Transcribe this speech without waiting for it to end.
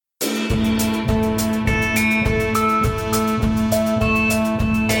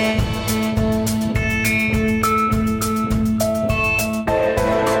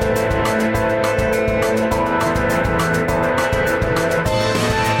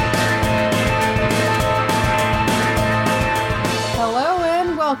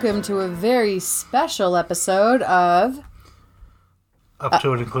welcome to a very special episode of Up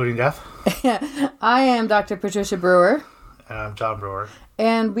to and including death. I am Dr. Patricia Brewer. And I'm John Brewer.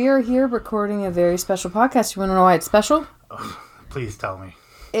 And we are here recording a very special podcast. You want to know why it's special? Please tell me.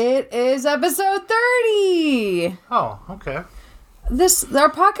 It is episode 30! Oh, okay. Our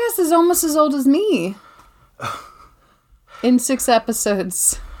podcast is almost as old as me. In 6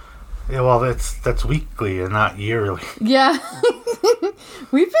 episodes. Yeah, well, that's weekly and not yearly. Yeah.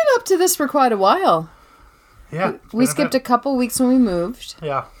 We've been up to this for quite a while. Yeah. We skipped a couple weeks when we moved.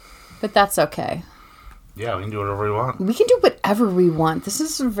 Yeah. But that's okay. Yeah, we can do whatever we want. We can do whatever we want. This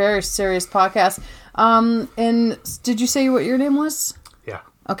is a very serious podcast. And did you say what your name was? Yeah.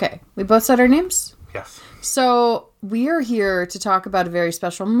 Okay. We both said our names? Yes. So we are here to talk about a very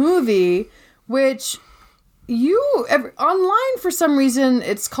special movie, which online for some reason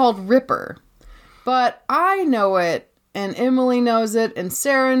it's called Ripper. But I know it. And Emily knows it, and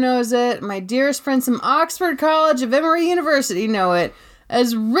Sarah knows it. My dearest friends from Oxford College of Emory University know it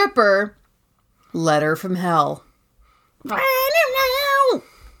as Ripper, Letter from Hell.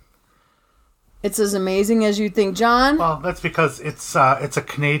 It's as amazing as you think, John. Well, that's because it's a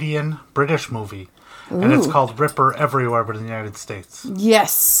Canadian-British movie. Ooh. And it's called Ripper everywhere but in the United States.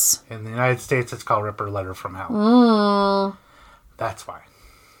 Yes. In the United States, it's called Ripper, Letter from Hell. That's why.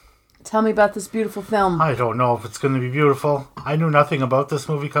 Tell me about this beautiful film. I don't know if it's going to be beautiful. I knew nothing about this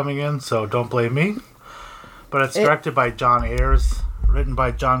movie coming in, so don't blame me. But it's directed by John Ayers, written by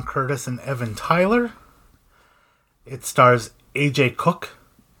John Curtis and Evan Tyler. It stars A.J. Cook,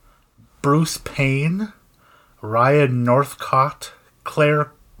 Bruce Payne, Ryan Northcott,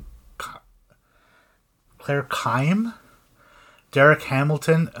 Claire Kime, Derek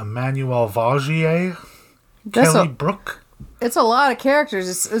Hamilton, Emmanuel Vaugier, Kelly Brook. It's a lot of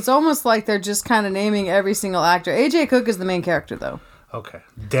characters. It's almost like they're just kind of naming every single actor. A.J. Cook is the main character, though. Okay.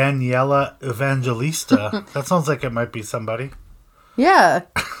 Daniela Evangelista. That sounds like it might be somebody. Yeah.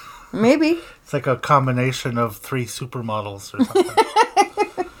 Maybe. It's like a combination of 3 supermodels or something.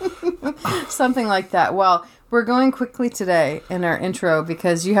 Something like that. Well, we're going quickly today in our intro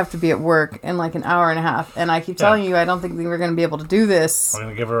because you have to be at work in like an hour and a half. And I keep telling you, I don't think we're going to be able to do this. We're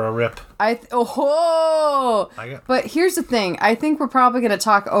going to give her a rip. But here's the thing. I think we're probably going to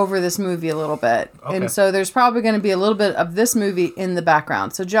talk over this movie a little bit. Okay. And so there's probably going to be a little bit of this movie in the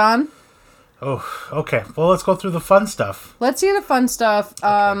background. So, John? Oh, okay. Well, let's go through the fun stuff. Let's hear the fun stuff.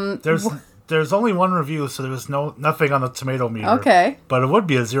 Okay. There's only one review, so there's nothing on the tomato meter. Okay. But it would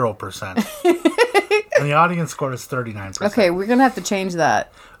be a 0%. And the audience score is 39%. Okay, we're going to have to change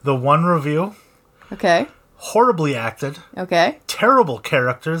that. The one review. Okay. Horribly acted. Okay. Terrible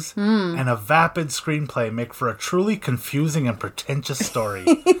characters. And a vapid screenplay make for a truly confusing and pretentious story.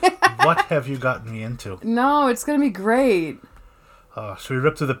 What have you gotten me into? No, it's going to be great. Should we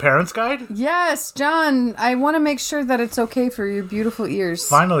rip through the Parents' Guide? Yes, John. I want to make sure that it's okay for your beautiful ears.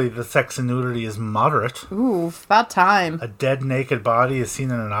 Finally, the sex and nudity is moderate. Ooh, about time. A dead naked body is seen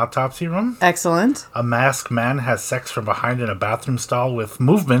in an autopsy room. Excellent. A masked man has sex from behind in a bathroom stall with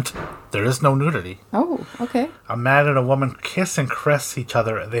movement. There is no nudity. Oh, okay. A man and a woman kiss and caress each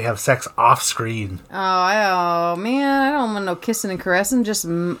other. They have sex off screen. Oh, man. I don't want no kissing and caressing. Just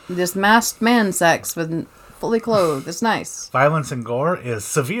masked man sex with... fully clothed. It's nice. Violence and gore is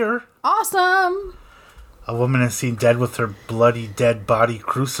severe. Awesome. A woman is seen dead with her bloody dead body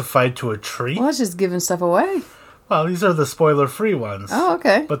crucified to a tree. Well, it's just giving stuff away. Well, these are the spoiler-free ones. Oh,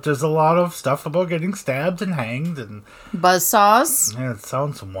 okay. But there's a lot of stuff about getting stabbed and hanged and... buzzsaws. Yeah, it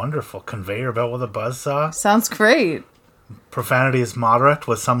sounds wonderful. Conveyor belt with a buzzsaw. Sounds great. Profanity is moderate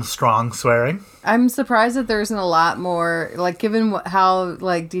with some strong swearing. I'm surprised that there isn't a lot more, like, given how,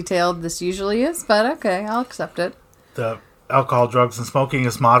 like, detailed this usually is. But, okay, I'll accept it. The alcohol, drugs, and smoking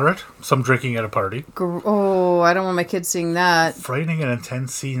is moderate. Some drinking at a party. I don't want my kids seeing that. Frightening and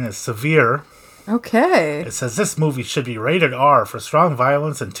intense scene is severe. Okay. It says this movie should be rated R for strong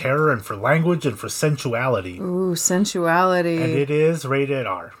violence and terror and for language and for sensuality. Ooh, sensuality. And it is rated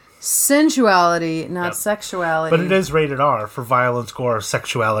R. Sensuality, not sexuality. But it is rated R for violence, gore,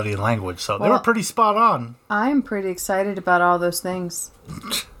 sexuality, and language. So they were pretty spot on. I'm pretty excited about all those things.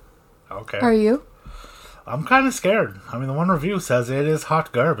 Okay. Are you? I'm kind of scared. I mean, the one review says it is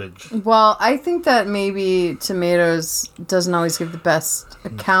hot garbage. Well, I think that maybe Tomatoes doesn't always give the best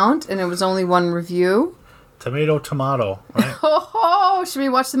account, and it was only one review. Tomato, right? Oh, should we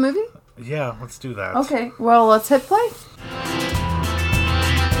watch the movie? Yeah, let's do that. Okay, well, let's hit play.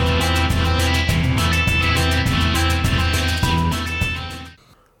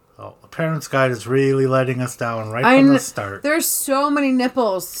 Oh, the Parents' Guide is really letting us down right from the start. There's so many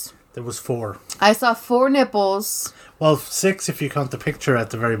nipples. There was 4. I saw 4 nipples. Well, 6 if you count the picture at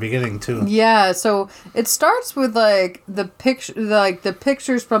the very beginning too. Yeah, so it starts with like the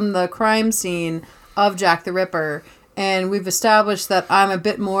pictures from the crime scene of Jack the Ripper, and we've established that I'm a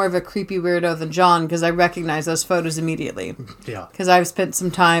bit more of a creepy weirdo than John because I recognize those photos immediately. Yeah. Because I've spent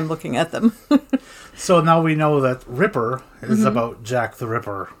some time looking at them. So now we know that Ripper is about Jack the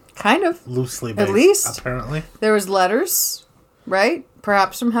Ripper. Kind of. Loosely based, At least. apparently. There was letters, right?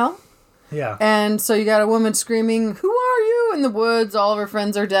 Perhaps from hell. Yeah. And so you got a woman screaming, "Who are you?" in the woods. All of her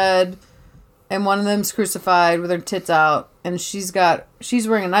friends are dead. And one of them's crucified with her tits out. And she's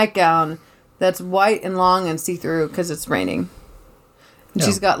wearing a nightgown that's white and long and see-through because it's raining. And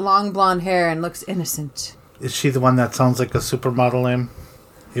she's got long blonde hair and looks innocent. Is she the one that sounds like a supermodel name?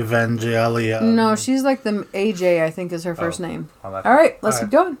 Evangelia. No, she's like the AJ, I think is her first name. Well, All right, let's keep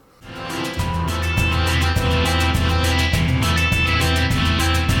going.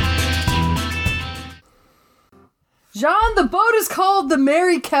 John, the boat is called the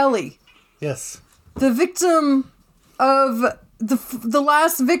Mary Kelly. Yes. The victim of the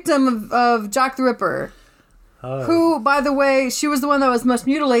last victim of Jack the Ripper. Oh. Who, by the way, she was the one that was most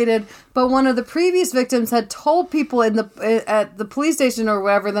mutilated, but one of the previous victims had told people at the police station or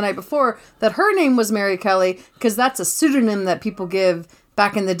wherever the night before that her name was Mary Kelly, because that's a pseudonym that people give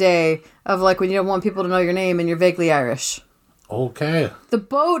back in the day of like when you don't want people to know your name and you're vaguely Irish. Okay. The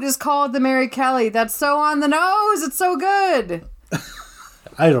boat is called the Mary Kelly. That's so on the nose. It's so good.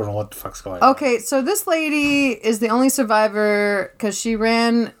 I don't know what the fuck's going on. Okay, so this lady is the only survivor because she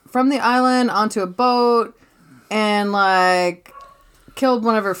ran from the island onto a boat and like killed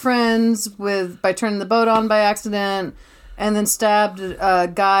one of her friends by turning the boat on by accident, and then stabbed a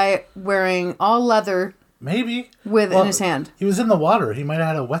guy wearing all leather. Maybe in his hand. He was in the water. He might have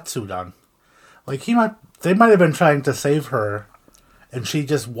had a wetsuit on. Like they might have been trying to save her, and she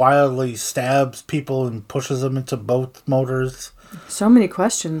just wildly stabs people and pushes them into boat motors. So many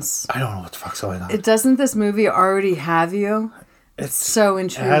questions. I don't know what the fuck's going on. Doesn't this movie already have you? It's so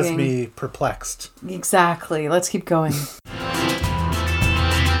intriguing. It has me perplexed. Exactly. Let's keep going.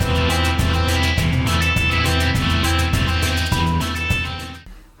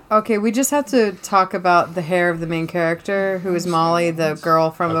 Okay, we just have to talk about the hair of the main character, who is Molly, the girl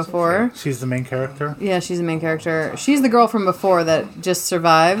from before. Okay. She's the main character? Yeah, she's the main character. She's the girl from before that just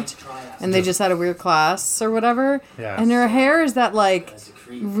survived, and they just had a weird class or whatever. Yeah. And her hair is that, like,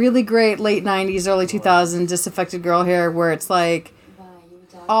 really great late 90s, early 2000s disaffected girl hair where it's, like,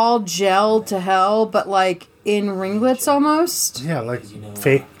 all gel to hell, but, like, in ringlets almost. Yeah, like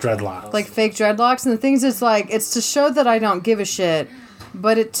fake dreadlocks. Like fake dreadlocks. And the things is, like, it's to show that I don't give a shit.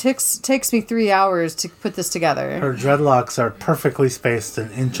 But it takes me 3 hours to put this together. Her dreadlocks are perfectly spaced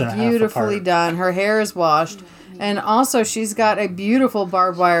an inch and a half apart. Beautifully done. Her hair is washed. And also, she's got a beautiful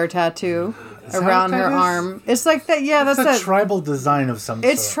barbed wire tattoo around her arm. It's like that, yeah, that's a tribal design of some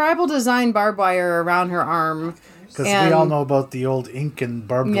sort. It's tribal design barbed wire around her arm. Because we all know about the old Incan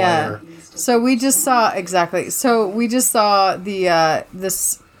barbed wire. So we just saw, exactly. So we just saw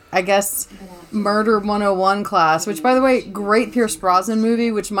this, I guess, Murder 101 class, which, by the way, great Pierce Brosnan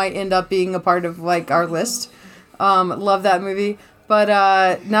movie, which might end up being a part of, like, our list. Love that movie.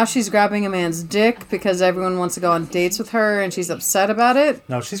 But now she's grabbing a man's dick because everyone wants to go on dates with her, and she's upset about it.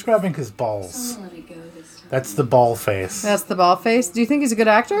 No, she's grabbing his balls. That's the ball face. That's the ball face. Do you think he's a good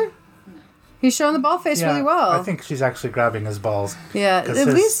actor? He's showing the ball face really well. I think she's actually grabbing his balls. Yeah, at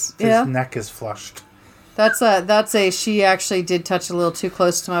least his neck is flushed. That's she actually did touch a little too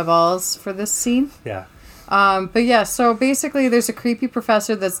close to my balls for this scene. Yeah. But yeah, so basically there's a creepy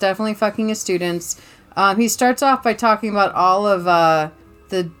professor that's definitely fucking his students. He starts off by talking about all of the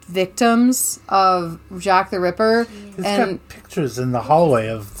victims of Jack the Ripper. He's got pictures in the hallway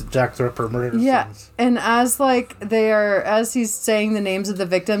of the Jack the Ripper murder scenes. And as he's saying the names of the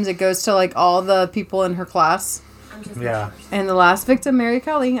victims, it goes to like all the people in her class. Yeah. And the last victim, Mary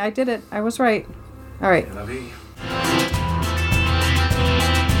Kelly. I did it. I was right. All right.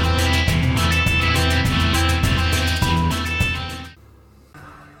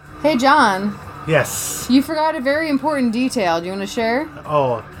 Hey, John. Yes. You forgot a very important detail. Do you want to share?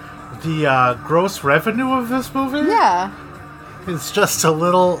 Oh, the gross revenue of this movie? Yeah. It's just a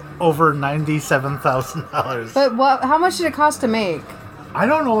little over $97,000. But how much did it cost to make? I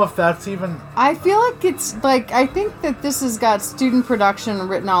don't know if that's even... I feel like it's like, I think that this has got student production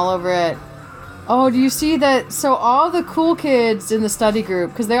written all over it. Oh, do you see that? So all the cool kids in the study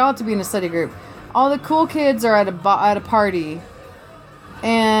group, because they all have to be in a study group, all the cool kids are at a party.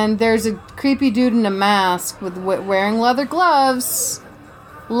 And there's a creepy dude in a mask with wearing leather gloves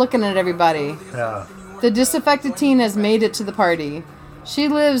looking at everybody. Yeah. The disaffected teen has made it to the party. She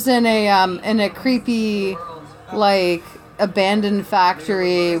lives in a creepy, like, abandoned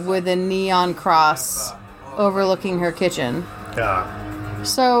factory with a neon cross overlooking her kitchen. Yeah.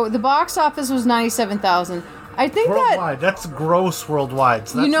 So the box office was 97,000. I think Worldwide. That's gross worldwide.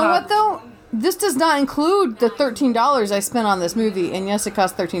 So you that's know not... what though? This does not include the $13 I spent on this movie, and yes, it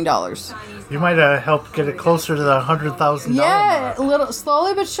cost $13. You might have helped get it closer to the $100,000 Yeah, mark. a little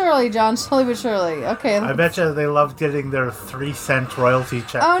slowly but surely, John. Slowly but surely. Okay. I bet you they love getting their 3-cent royalty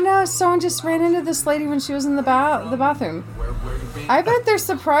check. Oh no! Someone just ran into this lady when she was in the bathroom. I bet they're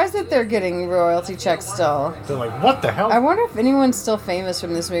surprised that they're getting royalty checks still. They're like, what the hell? I wonder if anyone's still famous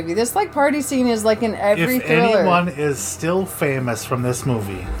from this movie. This like party scene is like in every If thriller. anyone is still famous from this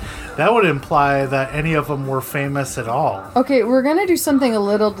movie, that would imply that any of them were famous at all. Okay, we're gonna do something a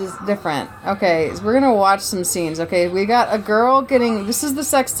little different. Okay, so we're gonna watch some scenes. Okay, we got a girl getting. This is the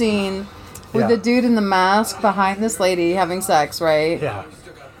sex scene with the dude in the mask behind this lady having sex, right? Yeah.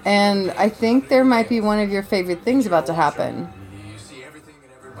 And I think there might be one of your favorite things about to happen.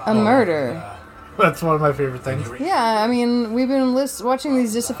 A murder. That's one of my favorite things. Yeah, I mean, we've been watching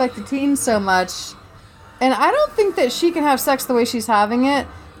these disaffected teens so much, and I don't think that she can have sex the way she's having it,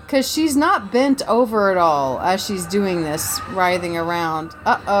 because she's not bent over at all as she's doing this, writhing around.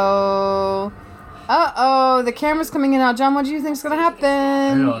 Uh-oh. Uh-oh, the camera's coming in now. John, what do you think's going to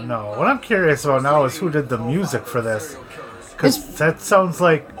happen? I don't know. What I'm curious about now is who did the music for this. Because that sounds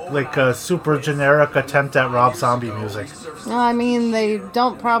like a super generic attempt at Rob Zombie music. Well, I mean, they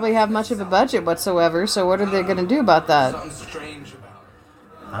don't probably have much of a budget whatsoever, so what are they going to do about that?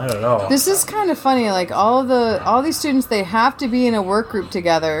 I don't know. This is kind of funny. Like, all these students, they have to be in a work group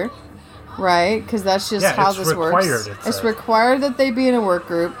together, right? Because that's just how this works. It's required that they be in a work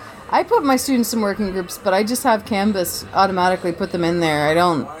group. I put my students in working groups, but I just have Canvas automatically put them in there. I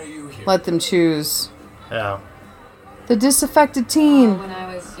don't let them choose. Yeah. The disaffected teen. When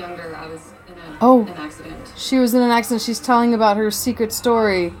I was younger, I was in an accident. She was in an accident. She's telling about her secret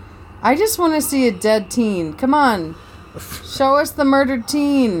story. I just want to see a dead teen. Come on. Show us the murdered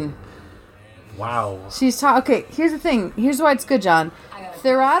teen. Wow. Okay, here's the thing. Here's why it's good, John.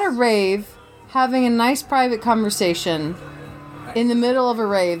 They're at a rave, having a nice private conversation in the middle of a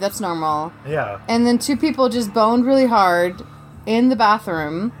rave. That's normal. Yeah. And then two people just boned really hard in the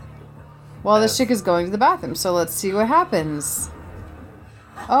bathroom while this chick is going to the bathroom. So let's see what happens.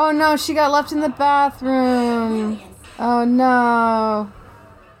 Oh no, she got left in the bathroom. Oh no.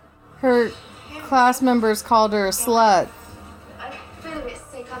 Her class members called her a slut. I feel a bit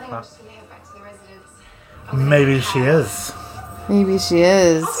sick. I think I'll just head back to the residence. Maybe she is. Maybe she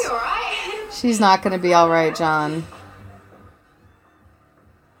is. I'll be alright. She's not going to be alright, John.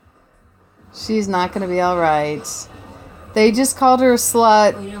 She's not going to be alright. They just called her a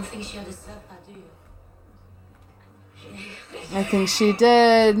slut. You don't think she had a slap, do you? I think she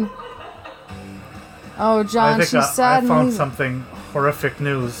did. Oh, John, she's sad. I found something horrific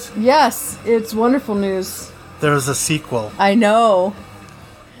news. Yes, it's wonderful news. There's a sequel. I know.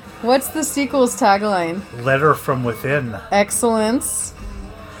 What's the sequel's tagline? Letter from Within. Excellence.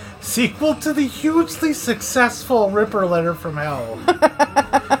 Sequel to the hugely successful Ripper Letter from Hell.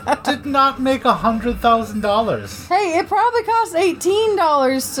 Did not make $100,000. Hey, it probably cost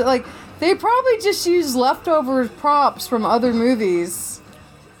 $18 to, like, they probably just used leftover props from other movies.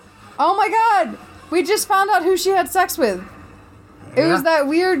 Oh my god! We just found out who she had sex with. It was that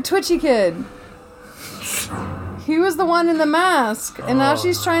weird twitchy kid. He was the one in the mask. And now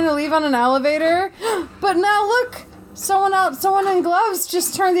she's trying to leave on an elevator. But now look! Someone in gloves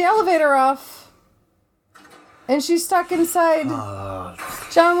just turned the elevator off. And she's stuck inside.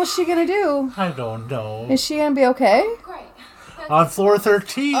 John, what's she gonna do? I don't know. Is she gonna be okay? Great. On floor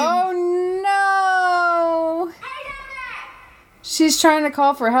 13. Oh no! She's trying to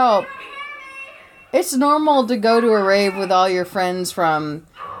call for help. It's normal to go to a rave with all your friends from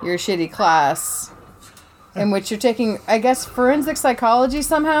your shitty class, in which you're taking, I guess, forensic psychology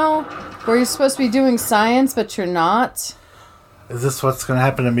somehow, where you're supposed to be doing science, but you're not. Is this what's going to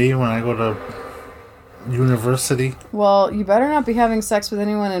happen to me when I go to university? Well, you better not be having sex with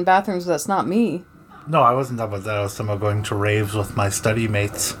anyone in bathrooms that's not me. No, I wasn't talking about that. I was talking about going to raves with my study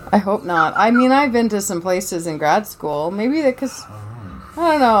mates. I hope not. I mean, I've been to some places in grad school. Maybe because,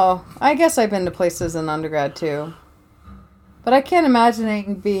 I don't know. I guess I've been to places in undergrad too. But I can't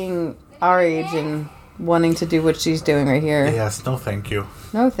imagine being our age and wanting to do what she's doing right here. Yes, no thank you.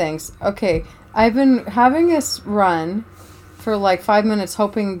 No thanks. Okay, I've been having this run for like 5 minutes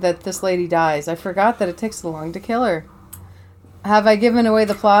hoping that this lady dies. I forgot that it takes so long to kill her. Have I given away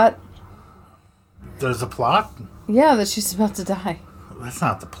the plot? There's a plot? Yeah, that she's about to die. That's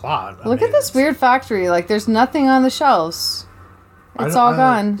not the plot. Look at this weird factory. Like, there's nothing on the shelves. It's all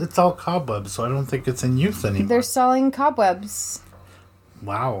gone. It's all cobwebs, so I don't think it's in use anymore. They're selling cobwebs.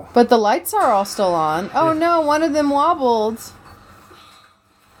 Wow. But the lights are all still on. Oh no, one of them wobbled.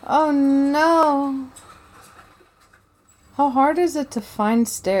 Oh no. How hard is it to find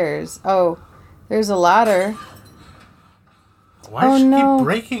stairs? Oh, there's a ladder. Why does she keep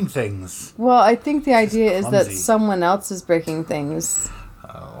breaking things? Well, I think the idea is that clumsy. someone else is breaking things.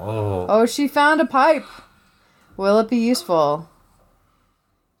 Oh. Oh, she found a pipe. Will it be useful?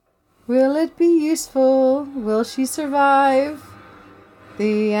 Will it be useful? Will she survive?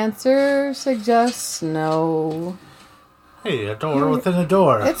 The answer suggests no. Hey, a door within a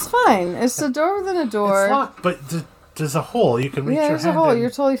door. It's fine. It's a door within a door. It's locked, but there's a hole. You can reach your hand there's a hole. in. You're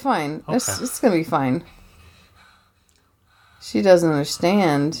totally fine. Okay. It's going to be fine. She doesn't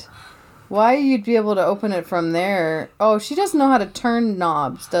understand. Why you'd be able to open it from there? Oh, she doesn't know how to turn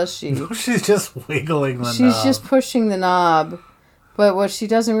knobs, does she? She's just wiggling the knob. She's just pushing the knob. But what she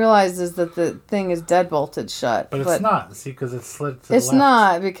doesn't realize is that the thing is dead bolted shut. But it's not. See, because it's slid to the It's left.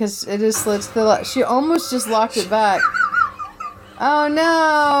 not, because it is slid to the left. She almost just locked it back. Oh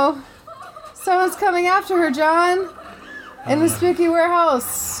no! Someone's coming after her, John! In the spooky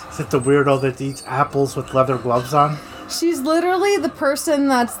warehouse. Is it the weirdo that eats apples with leather gloves on? She's literally the person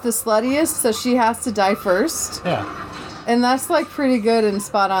that's the sluttiest, so she has to die first. Yeah. And that's like pretty good and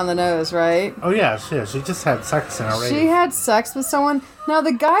spot on the nose, right? Oh yeah, she is. She just had sex in a rave. She had sex with someone. Now,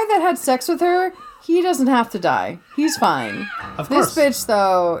 the guy that had sex with her, he doesn't have to die. He's fine. Of This course. bitch,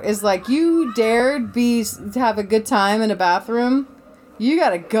 though, is like, you dared have a good time in a bathroom? You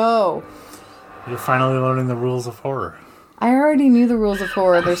gotta go. You're finally learning the rules of horror. I already knew the rules of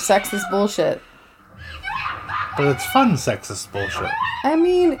horror. They're sexist bullshit. But it's fun sexist bullshit. I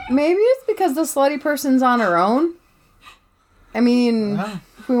mean, maybe it's because the slutty person's on her own. I mean,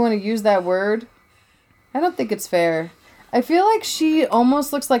 if we want to use that word. I don't think it's fair. I feel like she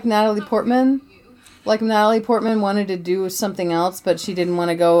almost looks like Natalie Portman. Like Natalie Portman wanted to do something else, but she didn't want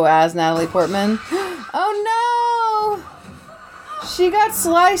to go as Natalie Portman. Oh no! She got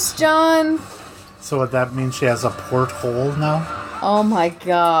sliced, John. So would that mean she has a porthole now? Oh my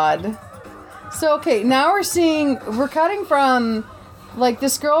god. So, okay, now we're cutting from, like,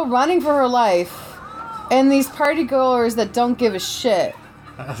 this girl running for her life, and these party goers that don't give a shit.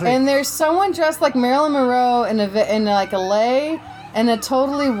 And there's someone dressed like Marilyn Monroe in like a lei and a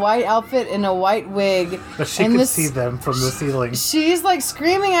totally white outfit and a white wig. But she and could see them from the ceiling. She's like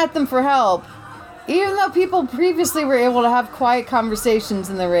screaming at them for help, even though people previously were able to have quiet conversations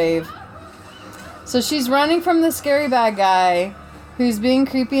in the rave. So she's running from the scary bad guy who's being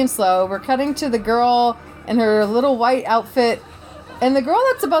creepy and slow. We're cutting to the girl in her little white outfit. And the girl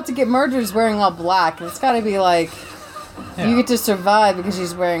that's about to get murdered is wearing all black. And it's got to be like, you get to survive because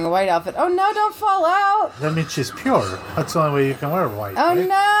she's wearing a white outfit. Oh no, don't fall out! That means she's pure. That's the only way you can wear white. Oh right?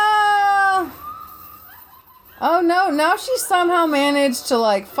 no! Oh no, now she somehow managed to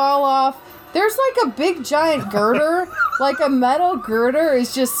like fall off. There's like a big giant girder, like a metal girder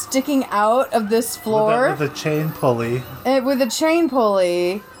is just sticking out of this floor. With a chain pulley. With a chain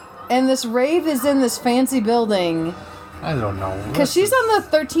pulley. And this rave is in this fancy building. I don't know. Because she's on the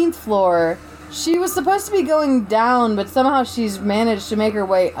 13th floor. She was supposed to be going down, but somehow she's managed to make her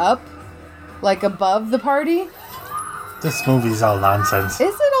way up. Like above the party. This movie's all nonsense.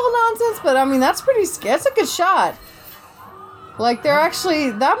 Is it all nonsense? But I mean, that's pretty scary. That's a good shot. Like, they're actually...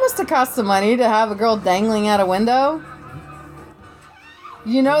 That must have cost some money to have a girl dangling out a window.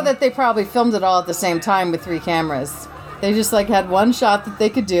 You know that they probably filmed it all at the same time with 3 cameras. They just, like, had one shot that they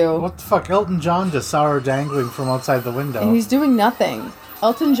could do. What the fuck? Elton John just saw her dangling from outside the window. And he's doing nothing.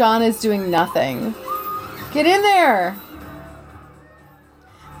 Elton John is doing nothing. Get in there!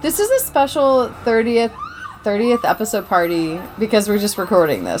 This is a special 30th episode party because we're just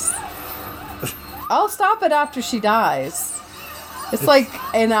recording this. I'll stop it after she dies. It's like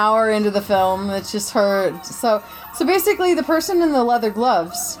an hour into the film. It's just her. So basically, the person in the leather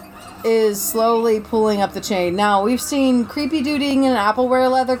gloves is slowly pulling up the chain. Now, we've seen Creepy Dude in Appleware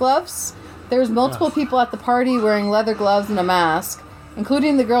leather gloves. There's multiple people at the party wearing leather gloves and a mask,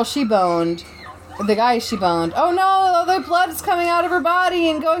 including the girl she boned, the guy she boned. Oh no, all their blood is coming out of her body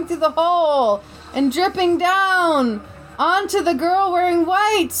and going through the hole and dripping down onto the girl wearing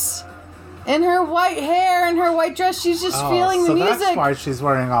white. And her white hair and her white dress, she's just feeling the music. That's why she's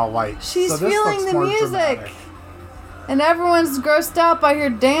wearing all white. She's so this feeling looks the more music. dramatic. And everyone's grossed out by her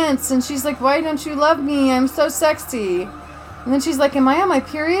dance. And she's like, why don't you love me? I'm so sexy. And then she's like, am I on my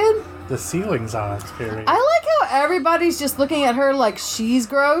period? The ceiling's on its period. I like how everybody's just looking at her like she's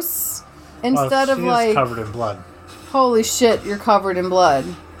gross. Instead of she like, is covered in blood. holy shit, you're covered in blood.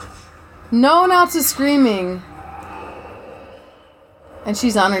 No one else is screaming. And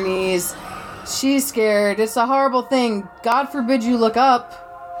she's on her knees. She's scared. It's a horrible thing. God forbid you look up.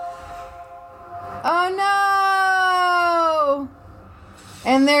 Oh no!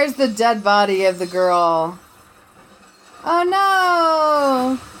 And there's the dead body of the girl. Oh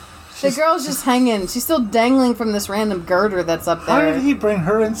no! The girl's just hanging. She's still dangling from this random girder that's up there. How did he bring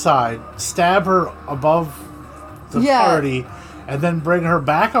her inside, stab her above the party, and then bring her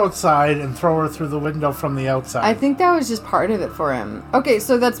back outside and throw her through the window from the outside? I think that was just part of it for him. Okay,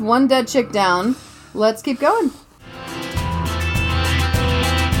 so that's one dead chick down. Let's keep going.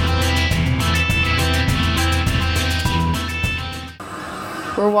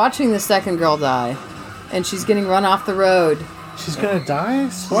 We're watching the second girl die, and she's getting run off the road. She's gonna die?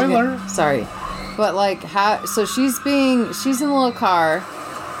 Spoiler. Sorry. But like, so she's in a little car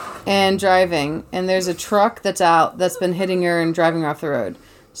and driving, and there's a truck that's been hitting her and driving her off the road.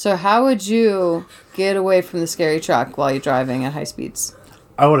 So how would you get away from the scary truck while you're driving at high speeds?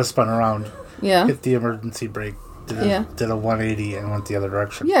 I would have spun around. Yeah. Hit the emergency brake. Did a 180 and went the other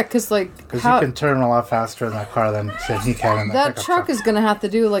direction. Yeah, because you can turn a lot faster in that car than he can in that truck is going to have to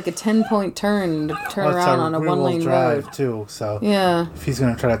do like a 10-point turn to turn around on a one-lane road too. So yeah, if he's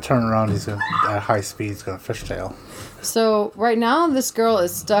going to try to turn around, he's going at high speed. He's going to fishtail. So right now, this girl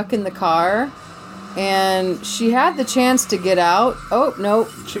is stuck in the car, and she had the chance to get out. Oh no,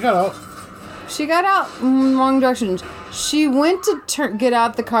 she got out. She got out in the wrong direction. She went to get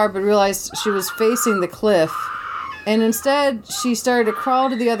out the car, but realized she was facing the cliff. And instead, she started to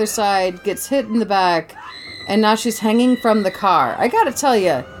crawl to the other side, gets hit in the back, and now she's hanging from the car. I gotta tell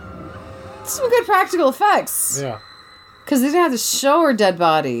you, some good practical effects. Yeah. Because they didn't have to show her dead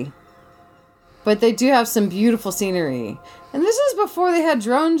body. But they do have some beautiful scenery. And this is before they had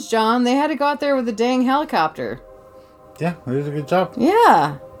drones, John. They had to go out there with a dang helicopter. Yeah, they did a good job.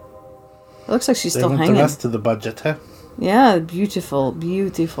 Yeah. It looks like she's still hanging. The rest of the budget, huh? Yeah, beautiful,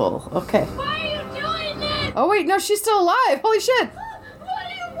 beautiful. Okay. Oh, wait, no, she's still alive. Holy shit. What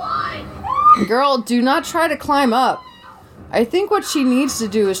do you want? Girl, do not try to climb up. I think what she needs to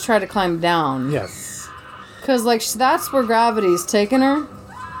do is try to climb down. Yes. Because, like, that's where gravity's taking her.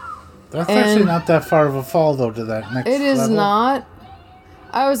 That's actually not that far of a fall, though, to that next It is level. not.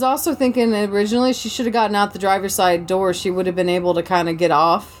 I was also thinking originally she should have gotten out the driver's side door. She would have been able to kind of get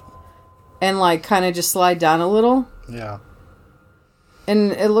off and, like, kind of just slide down a little. Yeah.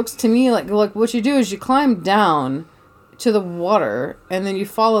 And it looks to me like what you do is you climb down to the water and then you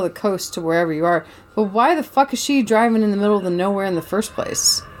follow the coast to wherever you are. But why the fuck is she driving in the middle of the nowhere in the first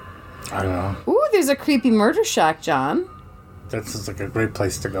place? I don't know. Ooh, there's a creepy murder shack, John. That sounds like a great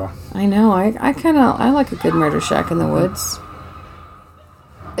place to go. I know. I like a good murder shack in the woods.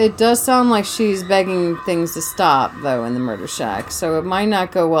 It does sound like she's begging things to stop, though, in the murder shack. So it might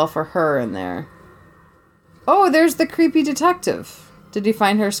not go well for her in there. Oh, there's the creepy detective. Did he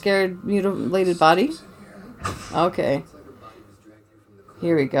find her scared, mutilated body? Okay.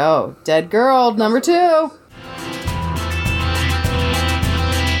 Here we go. Dead girl, number 2.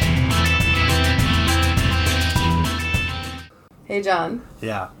 Hey, John.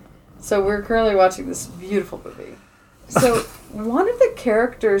 Yeah. So we're currently watching this beautiful movie. So one of the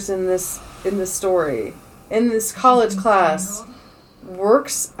characters in this story, in this college class,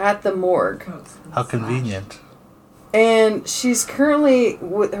 works at the morgue. How convenient. And she's currently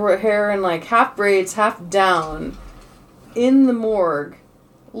with her hair in like half braids, half down, in the morgue,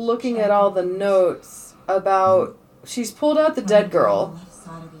 looking at all the notes about... She's pulled out the dead girl.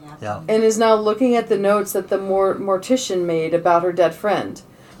 Yeah. And is now looking at the notes that the mortician made about her dead friend.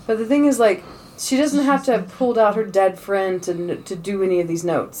 But the thing is, like, she doesn't have to have pulled out her dead friend to do any of these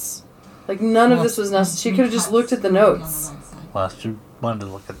notes. Like, none of this was necessary. She could have just looked at the notes. Well, she wanted to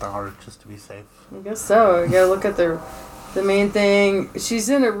look at the heart just to be safe. I guess so. You gotta look at the main thing. She's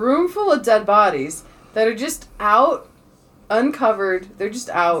in a room full of dead bodies that are just out, uncovered. They're just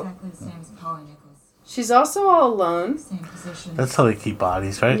out. Exactly the same as Polly Nichols. She's also all alone. Same position. That's how they keep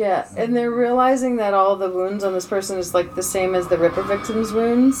bodies, right? Yeah, and they're realizing that all the wounds on this person is like the same as the Ripper victims'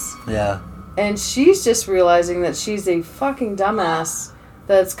 wounds. Yeah. And she's just realizing that she's a fucking dumbass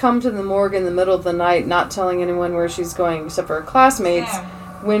that's come to the morgue in the middle of the night, not telling anyone where she's going except for her classmates,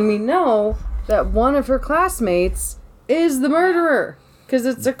 when we know that one of her classmates is the murderer. Because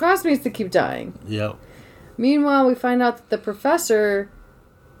it's her classmates that keep dying. Yep. Meanwhile, we find out that the professor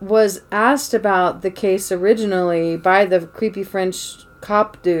was asked about the case originally by the creepy French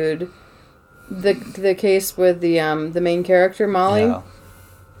cop dude. The case with the main character, Molly. Yeah.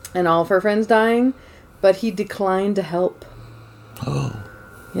 And all of her friends dying. But he declined to help. Oh.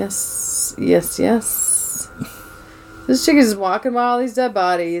 Yes. Yes, yes. This chick is walking by all these dead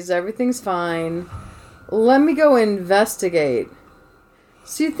bodies. Everything's fine. Let me go investigate.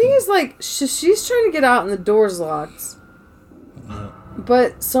 See, the thing is, like, she's trying to get out and the door's locked.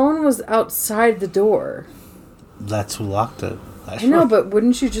 But someone was outside the door. That's who locked it. I know, but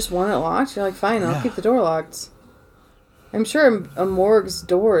wouldn't you just want it locked? You're like, fine, I'll keep the door locked. I'm sure a morgue's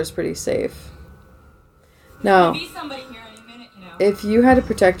door is pretty safe. Now, if you had to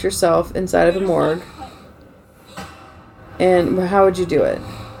protect yourself inside of a morgue, and how would you do it?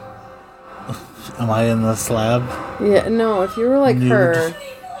 Am I in the slab? Yeah, no, if you were like Nude. her,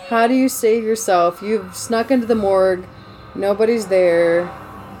 how do you save yourself? You've snuck into the morgue, nobody's there.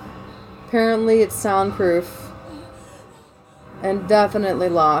 Apparently it's soundproof. And definitely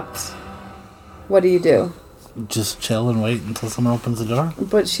locked. What do you do? Just chill and wait until someone opens the door?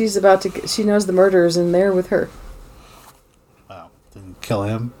 But she's about to... She knows the murderer's in there with her. Wow. Then kill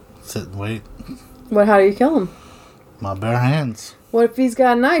him. Sit and wait. How do you kill him? My bare hands. What if he's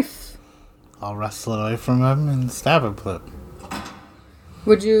got a knife? I'll wrestle it away from him and stab him with it.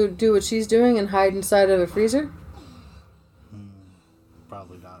 Would you do what she's doing and hide inside of a freezer?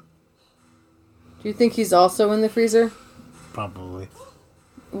 Probably not. Do you think he's also in the freezer? Probably.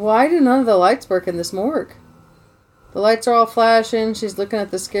 Why do none of the lights work in this morgue? The lights are all flashing. She's looking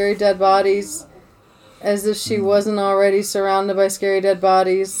at the scary dead bodies as if she wasn't already surrounded by scary dead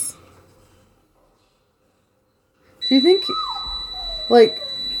bodies. Do you think, like,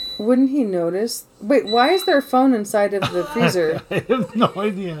 wouldn't he notice? Wait, why is there a phone inside of the freezer? I have no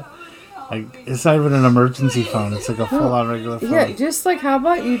idea. Like, it's not even an emergency phone. It's like a full-on regular phone. Yeah, just like, how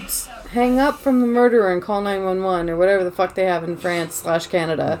about you hang up from the murderer and call 911 or whatever the fuck they have in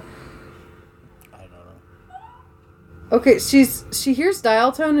France/Canada. I don't know. Okay, she hears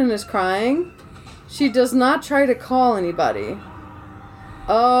dial tone and is crying. She does not try to call anybody.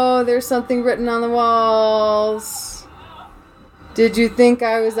 Oh, there's something written on the walls. Did you think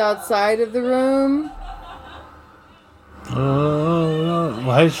I was outside of the room? Oh,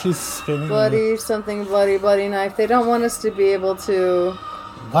 why is she spinning? Bloody something, bloody knife. They don't want us to be able to...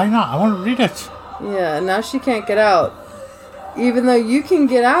 Why not? I want to read it. Yeah, now she can't get out. Even though you can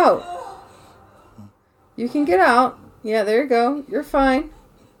get out. You can get out. Yeah, there you go. You're fine.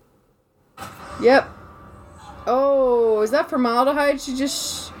 Yep. Oh, is that formaldehyde he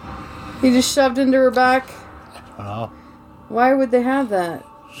just shoved into her back? Oh. Why would they have that?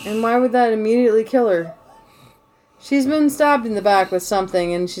 And why would that immediately kill her? She's been stabbed in the back with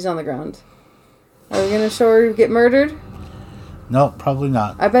something and she's on the ground. Are we going to show her get murdered? No, probably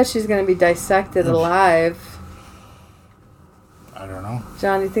not. I bet she's going to be dissected alive. I don't know.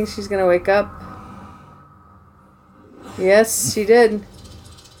 John, do you think she's going to wake up? Yes, she did.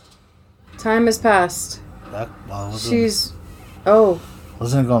 Time has passed.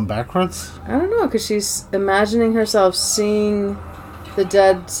 Wasn't it going backwards? I don't know, because she's imagining herself seeing the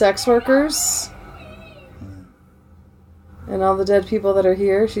dead sex workers and all the dead people that are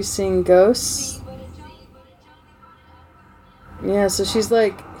here. She's seeing ghosts. Yeah, so she's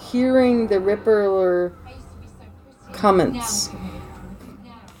like hearing the Ripper comments.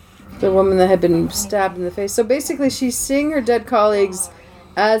 The woman that had been stabbed in the face. So basically she's seeing her dead colleagues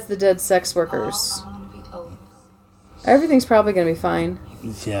as the dead sex workers. Everything's probably going to be fine.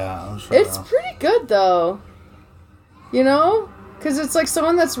 Yeah, I'm sure. It's pretty good, though. You know? Because it's like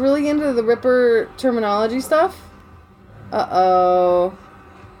someone that's really into the Ripper terminology stuff. Uh-oh.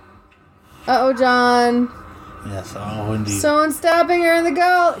 Uh-oh, John. Yes, oh, indeed. Someone's stabbing her in the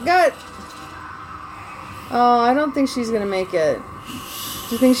gut. Oh, I don't think she's going to make it.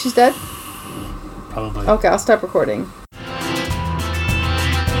 Do you think she's dead? Probably. Okay, I'll stop recording.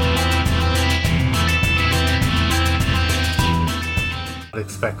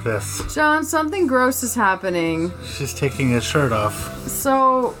 Expect this. John, something gross is happening. She's taking his shirt off.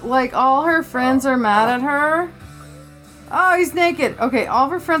 So, like, all her friends are mad at her. Oh, he's naked. Okay, all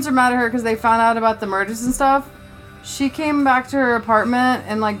of her friends are mad at her because they found out about the murders and stuff. She came back to her apartment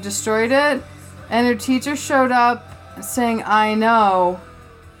and, like, destroyed it. And her teacher showed up saying, I know.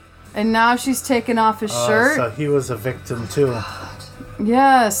 And now she's taken off his shirt. So he was a victim, too.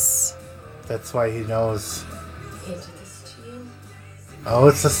 Yes. That's why he knows. Oh,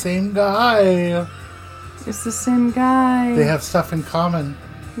 it's the same guy. It's the same guy. They have stuff in common.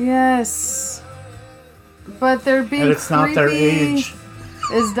 Yes. But they're being And it's not their age.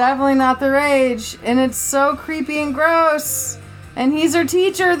 It's definitely not their age. And it's so creepy and gross. And he's her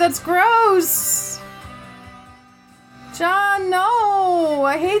teacher. That's gross. John, no.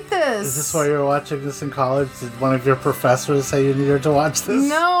 I hate this. Is this why you're watching this in college? Did one of your professors say you needed to watch this?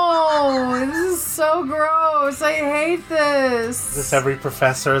 No. This is so gross. I hate this. This every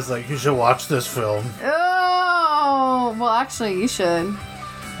professor is like, you should watch this film. Oh. Well, actually, you should.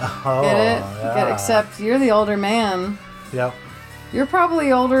 Oh, Get it? yeah. Except you're the older man. Yep. You're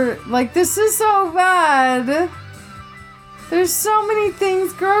probably older. Like, this is so bad. There's so many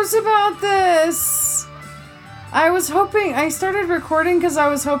things gross about this. I started recording because I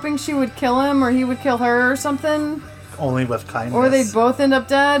was hoping she would kill him or he would kill her or something. Only with kindness. Or they'd both end up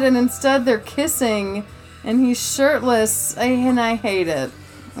dead, and instead they're kissing, and he's shirtless, and I hate it.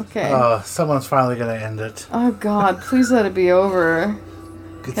 Okay. Someone's finally gonna end it. Oh God, please let it be over.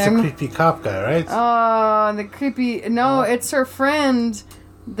 It's the creepy cop guy, right? Oh, the creepy... No, it's her friend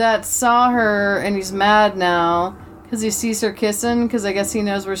that saw her, and he's mad now, because he sees her kissing, because I guess he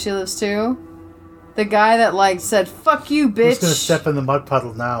knows where she lives too. The guy that, like, said, fuck you, bitch. Who's gonna step in the mud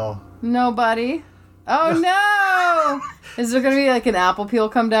puddle now? Nobody. Oh, no! Is there gonna be, like, an apple peel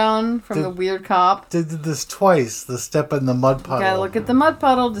come down from the weird cop? They did this twice, the step in the mud puddle. Gotta look at the mud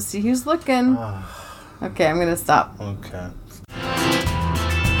puddle to see who's looking. Okay, I'm gonna stop. Okay.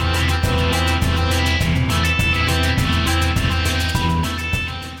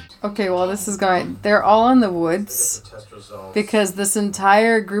 Okay, well, this is going... They're all in the woods because this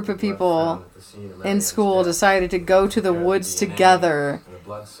entire group of people in school decided to go to the woods together,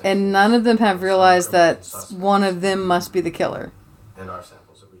 and none of them have realized that one of them must be the killer.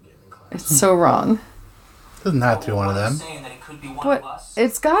 It's so wrong. Doesn't have to be one of them. But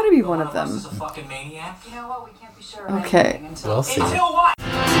it's got to be one of them. You know what? We can't be sure. of Okay. anything until- We'll see.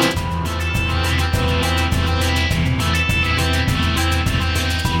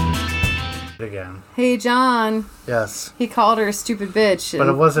 Again. Hey, John. Yes. He called her a stupid bitch. But it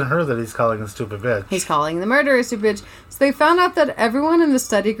and wasn't her that he's calling a stupid bitch. he's calling the murderer a stupid bitch. So they found out that everyone in the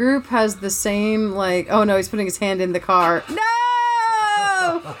study group has the same, like... Oh, no, he's putting his hand in the car.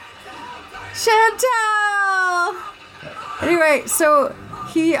 No! Chantal! Anyway, so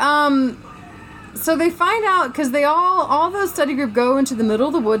he, so they find out, because they all the study group go into the middle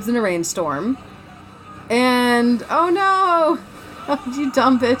of the woods in a rainstorm. And, oh no! Oh, you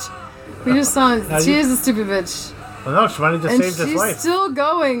dumb bitch. We just saw it. She is a stupid bitch. Well, no, she might have just And saved his she's life. still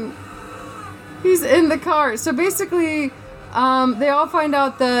going. He's in the car. So basically, they all find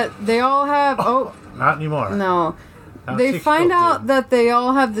out that they all have... Oh, Not anymore. no. Now They she's find still out dead. that they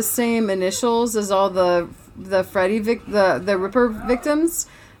all have the same initials as all the Freddy the Ripper victims,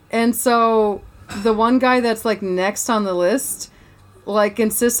 and so the one guy that's like next on the list like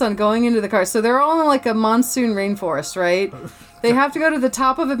insists on going into the car. So they're all in like a monsoon rainforest, right? They have to go to the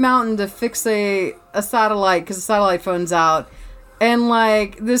top of a mountain to fix a satellite because the satellite phone's out, and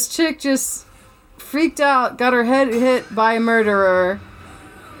like this chick just freaked out, got her head hit by a murderer,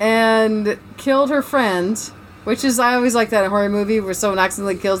 and killed her friend. Which is, I always like that in a horror movie where someone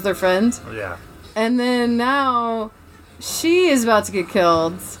accidentally kills their friend. Yeah. And then now, she is about to get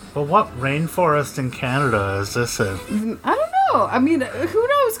killed. But what rainforest in Canada is this in? I don't know. I mean, who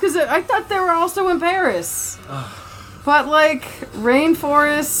knows? Because I thought they were also in Paris. But, like, I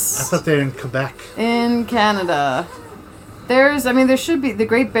rainforests thought they were in Quebec. in Canada. There should be the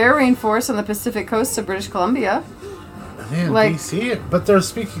Great Bear Rainforest on the Pacific coast of British Columbia. Man, Like- BC? But they're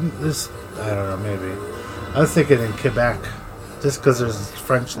speaking this... I don't know, maybe. I was thinking in Quebec. Just because there's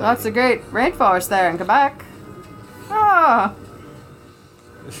French lady. Lots of great rainforest there in Quebec. Ah.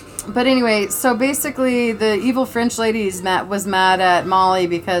 But anyway, so basically the evil French lady was mad at Molly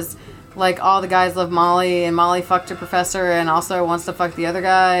because like all the guys love Molly and Molly fucked her professor and also wants to fuck the other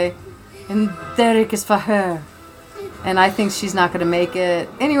guy. And Derek is for her. And I think she's not going to make it.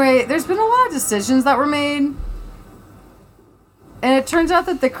 Anyway, there's been a lot of decisions that were made. And it turns out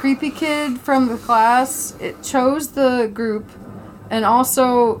that the creepy kid from the class, it chose the group and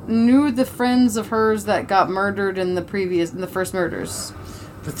also knew the friends of hers that got murdered in the first murders.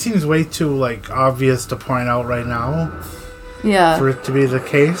 It seems way too, like, obvious to point out right now Yeah. for it to be the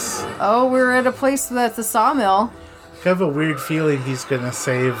case. Oh, we're at a place that's a sawmill. I have a weird feeling he's gonna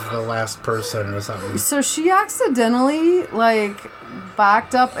save the last person or something. So she accidentally, like,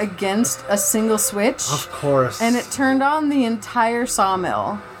 backed up against a single switch. Of course. And it turned on the entire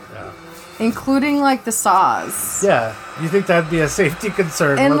sawmill. Yeah. Including, like, the saws. Yeah, you think that'd be a safety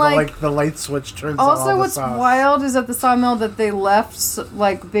concern And, where like, the light switch turns on all Also, the what's saws. wild is at the sawmill that they left,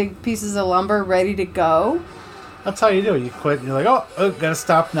 like, big pieces of lumber ready to go. That's how you do it. You quit and you're like, oh, gotta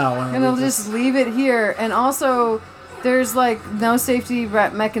stop now. And they'll just leave it here. And also, there's, like, no safety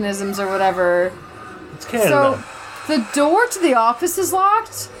mechanisms or whatever. It's Canada. So, the door to the office is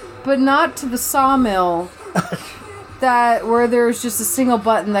locked, but not to the sawmill. Where there's just a single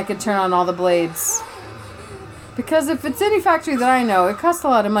button that could turn on all the blades. Because if it's any factory that I know, it costs a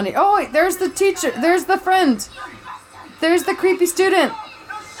lot of money. Oh, wait, there's the teacher. There's the friend. There's the creepy student.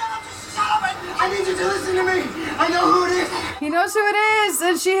 I need you to listen to me. I know who it is. He knows who it is,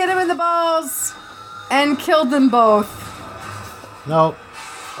 and she hit him in the balls and killed them both. No.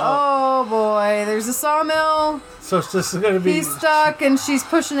 Oh boy, there's a sawmill. So it's just going to be... He's stuck and she's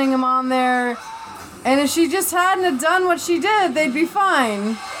pushing him on there. And if she just hadn't have done what she did, they'd be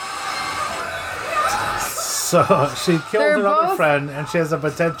fine. So she killed another friend and she has a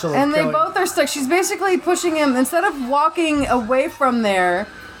potential of and killing... they both are stuck. She's basically pushing him. Instead of walking away from there,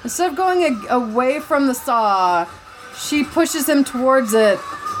 instead of going away from the saw, she pushes him towards it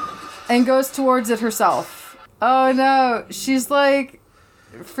and goes towards it herself. Oh no, she's like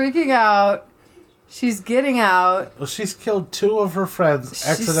freaking out. She's getting out. Well, she's killed 2 of her friends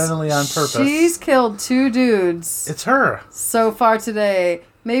accidentally on purpose. She's killed 2 dudes. It's her. So far today.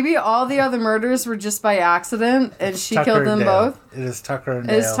 Maybe all the other murders were just by accident, and she killed them both. It is Tucker and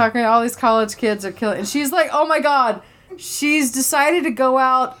Dale. It's Tucker. All these college kids are killing. And she's like, oh my god. She's decided to go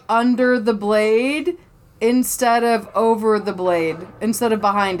out under the blade instead of over the blade, instead of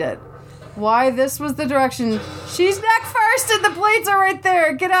behind it. Why this was the direction. She's neck first, and the blades are right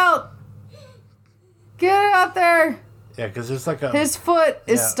there. Get out. Get out there. Yeah, because there's like a... His foot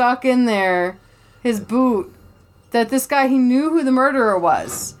is stuck in there. His boot. That this guy, he knew who the murderer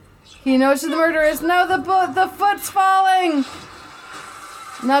was. He knows who the murderer is. No, the foot's falling.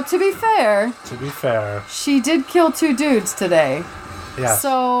 Now, to be fair... she did kill 2 dudes today. Yeah.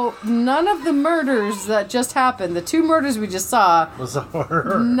 So, none of the murders that just happened, the 2 murders we just saw... was a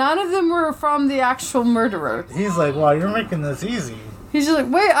horror. None of them were from the actual murderer. He's like, wow, you're making this easy. He's just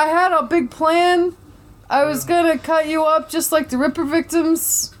like, wait, I had a big plan. I was gonna cut you up just like the Ripper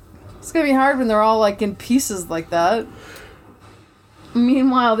victims. It's gonna be hard when they're all like in pieces like that.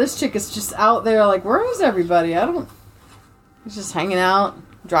 Meanwhile, this chick is just out there like, where is everybody? He's just hanging out,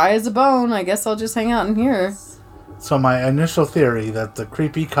 dry as a bone. I guess I'll just hang out in here. So my initial theory that the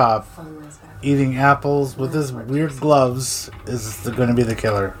creepy cop eating apples with his weird gloves is going to be the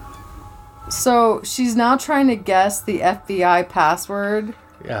killer. So she's now trying to guess the FBI password.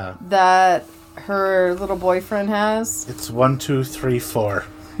 Yeah. That her little boyfriend has. It's 1, 2, 3, 4.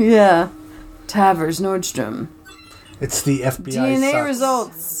 Yeah. Tavers Nordstrom. It's the FBI DNA sucks.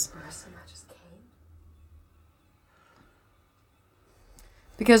 results.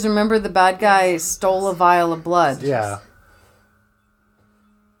 Because remember, the bad guy stole a vial of blood. Yeah.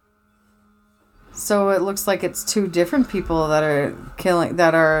 So it looks like it's 2 different people that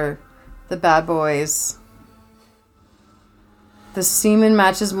are the bad boys. The semen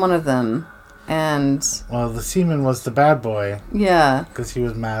matches one of them. And... well, the semen was the bad boy. Yeah. Because he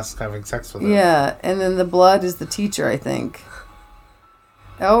was masked having sex with her. Yeah, and then the blood is the teacher, I think.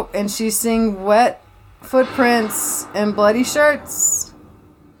 Oh, and she's seeing wet footprints and bloody shirts.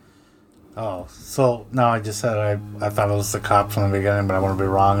 Oh, so no, I just said I thought it was the cop from the beginning, but I want to be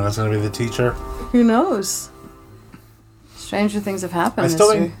wrong, and it's going to be the teacher. Who knows? Stranger things have happened. I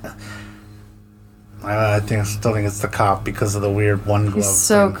still think it's the cop because of the weird one glove. He's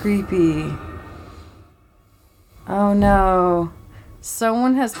so thing. creepy. Oh no.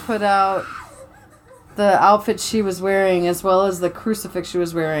 Someone has put out the outfit she was wearing as well as the crucifix she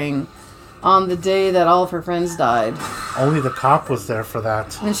was wearing on the day that all of her friends died. Only the cop was there for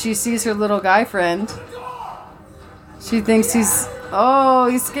that. And she sees her little guy friend. She thinks he's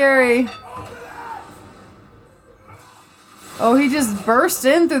scary. Oh, he just burst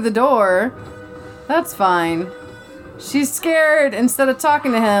in through the door. That's fine. She's scared. Instead of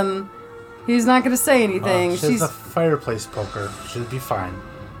talking to him, he's not going to say anything. She's a fireplace poker. She'll be fine.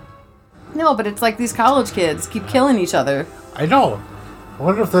 No, but it's like these college kids keep killing each other. I know. I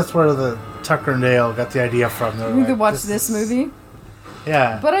wonder if that's where the Tucker and Dale got the idea from. You could watch this movie.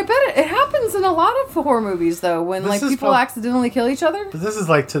 Yeah. But I bet it happens in a lot of horror movies, though, when like people accidentally kill each other. But this is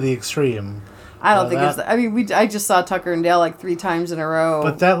like to the extreme. I don't think it's... I mean, I just saw Tucker and Dale like 3 times in a row.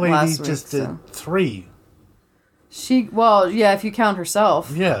 But that lady just did 3. Well, yeah, if you count herself.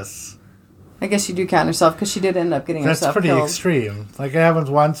 Yes. I guess you do count herself because she did end up getting herself killed. That's pretty extreme. Like, it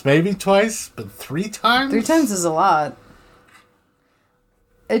happens once, maybe twice, but 3 times? 3 times is a lot.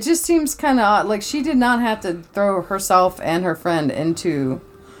 It just seems kind of odd. Like, she did not have to throw herself and her friend into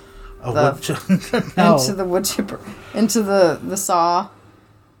into the wood chipper, into the saw.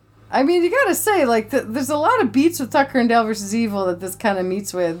 I mean, you gotta say, like, there's a lot of beats with Tucker and Dale versus Evil that this kind of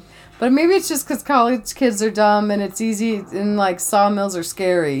meets with. But maybe it's just because college kids are dumb and it's easy and, like, sawmills are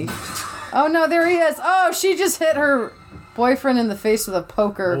scary. Oh, no, there he is. Oh, she just hit her boyfriend in the face with a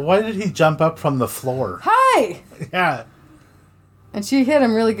poker. Well, why did he jump up from the floor? Hi! Yeah. And she hit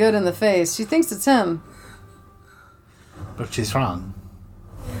him really good in the face. She thinks it's him. But she's wrong.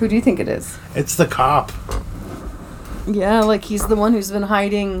 Who do you think it is? It's the cop. Yeah, like he's the one who's been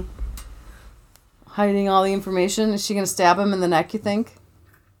hiding all the information. Is she going to stab him in the neck, you think?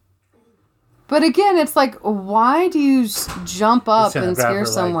 But again, it's like, why do you jump up He's gonna and grab scare her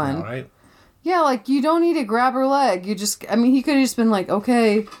leg someone? now, right? Yeah, like, you don't need to grab her leg. You just, I mean, he could have just been like,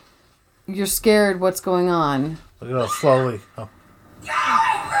 okay, you're scared, what's going on? Look at how slowly. Oh. Get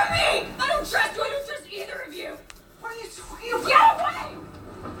away from me! I don't trust you. I don't trust either of you. What are you talking about? Get away!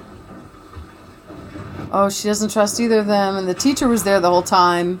 Oh, she doesn't trust either of them, and the teacher was there the whole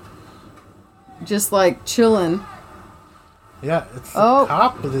time. Just, like, chilling. Yeah, it's the Oh.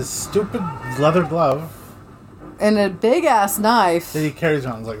 cop with his stupid leather glove And a big-ass knife. that he carries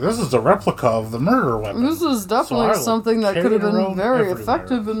around. It's like, this is a replica of the murder weapon. This is So I definitely will something that carry could have it been around very everywhere.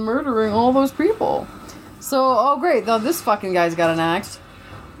 effective in murdering all those people. So, oh great, now this fucking guy's got an axe.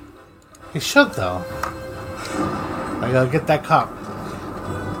 He should, though. I gotta get that cop.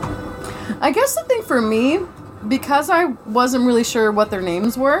 I guess the thing for me, because I wasn't really sure what their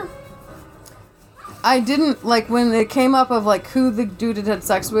names were, I didn't, like, when it came up of, like, who the dude had had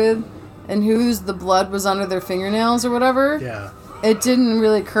sex with and whose the blood was under their fingernails or whatever, Yeah. it didn't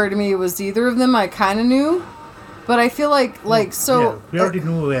really occur to me it was either of them. I kind of knew. But I feel like, so... Yeah, we already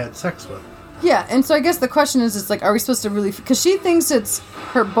knew who we had sex with. Yeah, and so I guess the question is, it's like, are we supposed to really... Because she thinks it's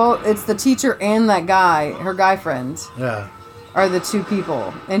her both... It's the teacher and that guy, her guy friend, Yeah. are the two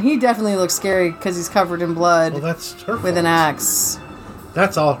people. And he definitely looks scary because he's covered in blood Well, that's her fault. with an axe.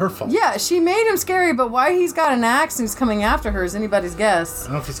 That's all her fault. Yeah, she made him scary, but why he's got an axe and he's coming after her is anybody's guess. I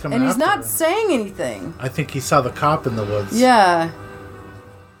don't know if he's coming And he's after not her. saying anything. I think he saw the cop in the woods. Yeah.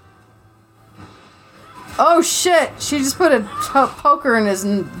 Oh shit! She just put a poker in his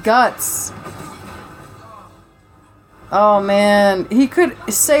guts. Oh man, he could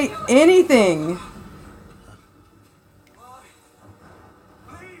say anything.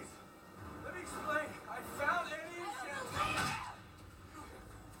 Please, let me explain. I found Eddie.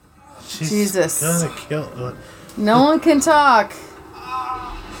 She's Jesus. gonna kill... No one can talk.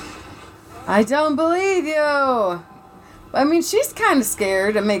 I don't believe you. I mean, she's kind of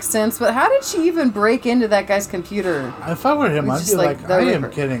scared. It makes sense, but how did she even break into that guy's computer? If I were him, It's I'd just be like like, the I am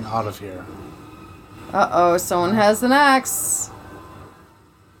Ripper. getting out of here. Uh-oh, someone has an axe.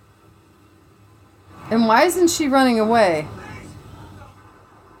 And why isn't she running away?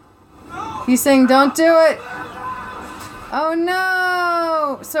 He's saying, don't do it. Oh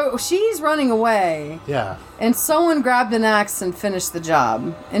no! So she's running away. Yeah. And someone grabbed an axe and finished the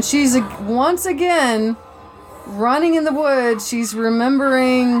job. And she's once again running in the woods. She's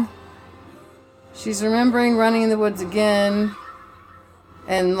remembering running in the woods again.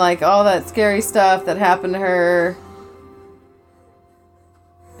 And like all that scary stuff that happened to her.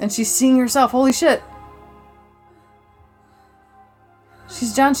 And she's seeing herself. Holy shit.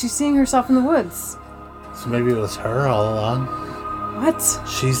 She's seeing herself in the woods. So maybe it was her all along. What?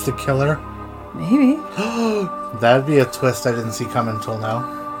 She's the killer. Maybe. That'd be a twist I didn't see coming until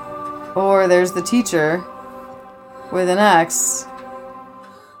now. Or there's the teacher with an axe.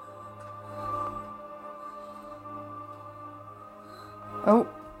 Oh.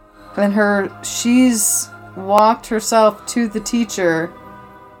 And she's walked herself to the teacher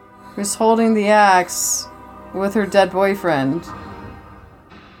who's holding the axe with her dead boyfriend.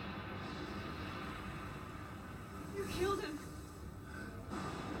 You killed him.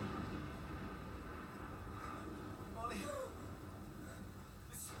 Molly,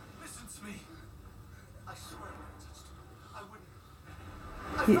 listen to me. I swear I wouldn't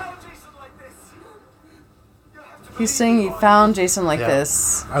touched him. I wouldn't. I found Jason like this. You have to He's saying he found Jason like Yeah.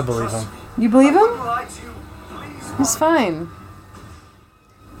 this. I believe him. You believe him? lie to you. Please. He's fine.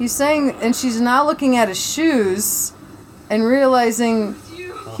 He's saying, and she's now looking at his shoes and realizing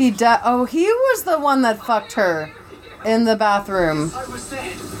he died. Oh, he was the one that fucked her in the bathroom. I was there. He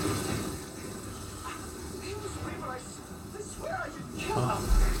was with me, but I swear I didn't kill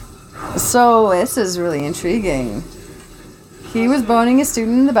him. So this is really intriguing. He was boning a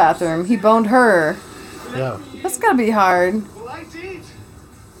student in the bathroom. He boned her. Yeah. That's gotta be hard. Well, I did.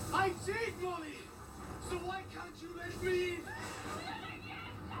 I did, Molly. So why can't you let me in?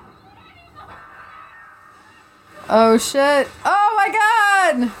 Oh shit. Oh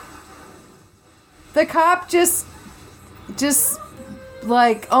my god! The cop just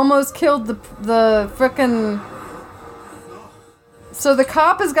like almost killed the frickin'. So the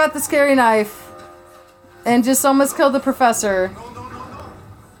cop has got the scary knife and just almost killed the professor. No, no, no, no. I'm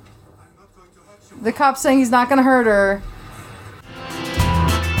not going to hurt you. The cop's saying he's not gonna hurt her.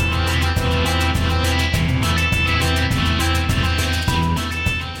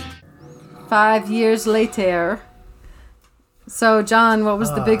 Five years later. So, John, what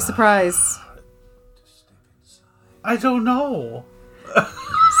was the big surprise? I don't know.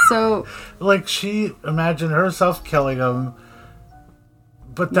 So, Like, she imagined herself killing him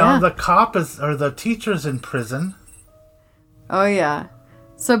But now Yeah. the cop or the teacher's in prison. Oh, yeah.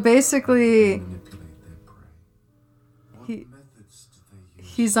 So basically, Manipulate their prey. What He- methods do they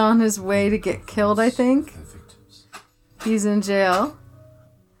use he's on his way to get killed, I think. with their victims? He's in jail.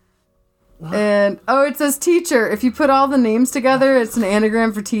 And, oh, it says teacher. If you put all the names together, it's an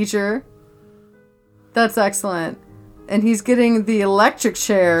anagram for teacher. That's excellent. And he's getting the electric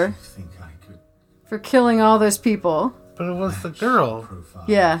chair I think I could for killing all those people. But it was the girl. profile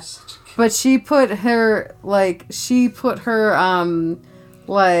Yeah. such a kid. But she put her, like,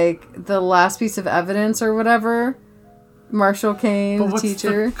 like, the last piece of evidence or whatever. Marshall Kane, But the what's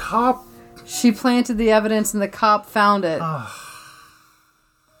teacher. the cop? She planted the evidence and the cop found it.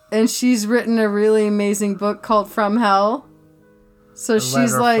 And she's written a really amazing book called From Hell. So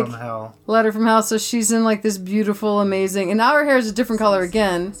she's Letter like, from hell. Letter from Hell. So she's in like this beautiful, amazing, and now her hair is a different color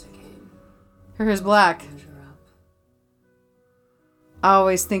again. Her hair's black. I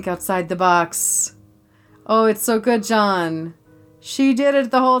always think outside the box. Oh, it's so good, John. She did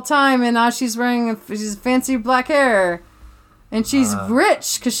it the whole time, and now she's wearing she's fancy black hair. And she's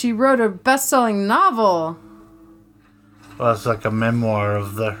rich because she wrote a best-selling novel. Well, it's like a memoir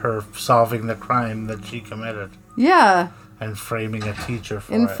of her solving the crime that she committed Yeah. and framing a teacher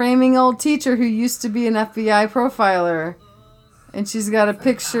for And it. framing old teacher who used to be an FBI profiler. And she's got a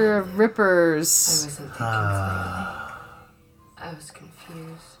picture of I rippers. wasn't thinking clearly. I was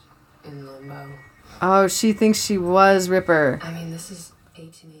confused, in limbo. Oh, she thinks she was Ripper. I mean, this is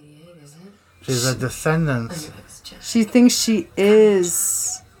 1888, isn't it? She's a I descendant. knew it was Jack. She thinks she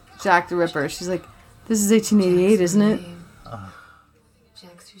is Jack the Ripper. She's like, this is 1888, isn't it?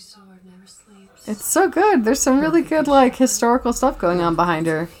 Jack's whose sword never sleeps. It's so good. There's some really good, like, historical stuff going on behind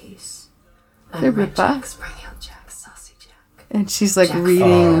her. Peace. Hey, I'm Ripper. Jack's bring out Jack, saucy Jack. And she's, like, Jack.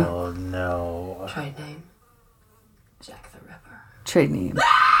 reading Oh no. Trade name. Jack the Ripper. trade name.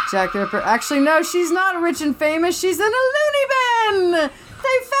 Jack the Ripper. Actually, no, she's not rich and famous. She's in a loony bin.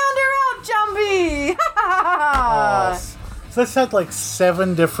 They found her out, Jumpy. So this had like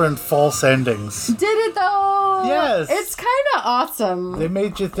 7 different false endings. Did it, though? Yes. It's kind of awesome. They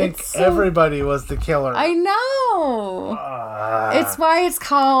made you think It's so- everybody was the killer. I know. Ah, It's why it's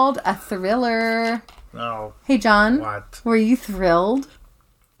called a thriller. no. Hey, John. What? Were you thrilled?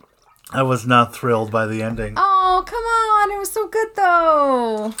 I was not thrilled by the ending. Oh, come on. It was so good,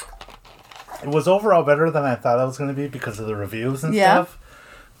 though. It was overall better than I thought it was going to be because of the reviews and Yeah. stuff.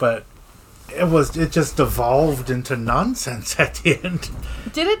 But it just devolved into nonsense at the end.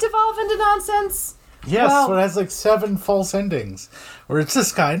 Did it devolve into nonsense? Yes, Well- so it has like 7 false endings. Where it's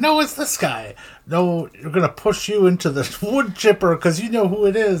this guy. No, it's this guy. No, you're going to push you into the wood chipper because you know who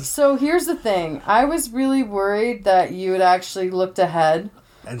it is. So here's the thing. I was really worried that you had actually looked ahead.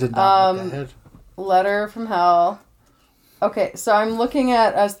 I did not look ahead. Letter from Hell. Okay, so I'm looking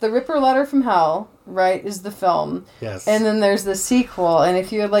at the Ripper Letter from Hell, right, is the film. Yes. And then there's the sequel. And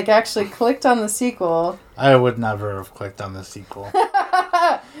if you had like actually clicked on the sequel. I would never have clicked on the sequel.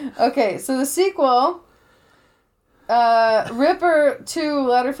 Okay, so the sequel, Ripper 2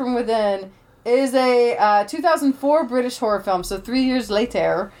 Letter from Within, is a 2004 British horror film, so 3 years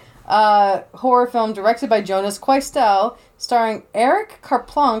later. Horror film directed by Jonas Quaistel, starring Eric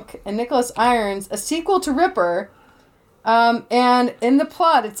Carplunk and Nicholas Irons, a sequel to Ripper. And in the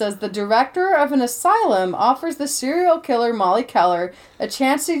plot, it says the director of an asylum offers the serial killer Molly Keller a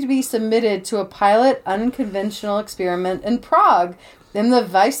chance to be submitted to a pilot unconventional experiment in Prague in the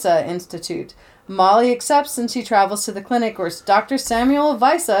Weisse Institute. Molly accepts and she travels to the clinic where Dr. Samuel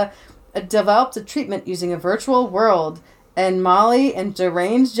Weisse developed a treatment using a virtual world, and Molly and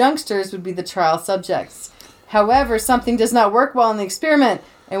deranged youngsters would be the trial subjects. However, something does not work well in the experiment,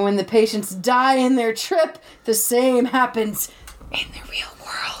 and when the patients die in their trip, the same happens in the real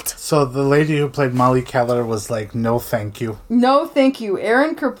world. So the lady who played Molly Keller was like, no thank you. No, thank you.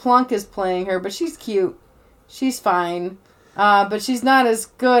 Erin Kerplunk is playing her, but she's cute. She's fine. But she's not as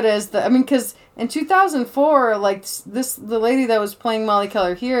good as because in 2004, like the lady that was playing Molly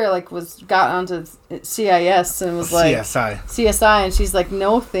Keller here, like got onto CIS and was like CSI, and she's like,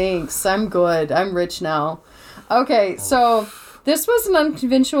 no thanks, I'm good, I'm rich now. Okay, so this was an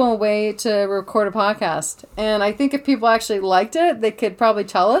unconventional way to record a podcast, and I think if people actually liked it, they could probably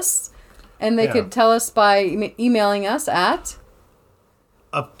tell us, and they could tell us by emailing us at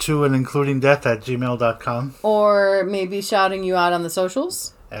up to and including death at gmail.com. or maybe shouting you out on the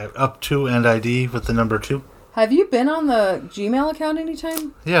socials. At up to and ID with the number 2. Have you been on the Gmail account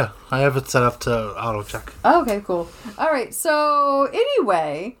anytime? Yeah, I have it set up to auto check. Okay, cool. All right, so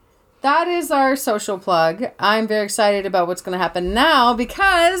anyway, that is our social plug. I'm very excited about what's going to happen now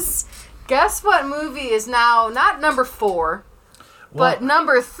because guess what movie is now not number 4? But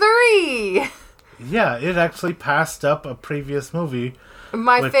number 3, Yeah, it actually passed up a previous movie,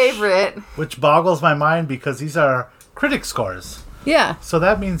 my favorite. which boggles my mind because these are critic scores. Yeah. So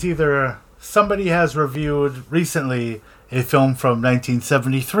that means either somebody has reviewed recently a film from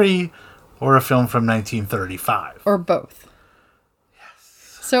 1973 or a film from 1935. Or both.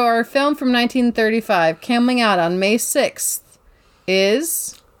 Yes. So our film from 1935 coming out on May 6th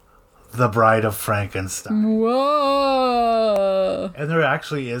is... The Bride of Frankenstein. Whoa! And there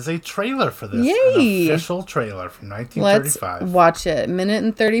actually is a trailer for this. Yay! An official trailer from Let's 1935. watch it. Minute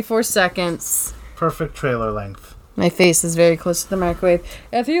and 34 seconds. Perfect trailer length. My face is very close to the microwave.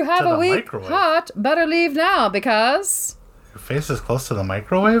 If you have To a the weak microwave. heart, better leave now because... Your face is close to the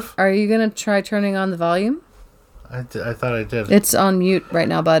microwave? Are you going to try turning on the volume? I thought I did. It's on mute right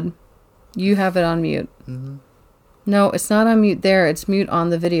now, bud. You have it on mute. Mm-hmm. No, it's not on mute there. It's mute on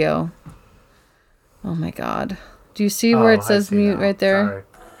the video. Oh my god. Do you see where it I says see mute now. right there? Sorry.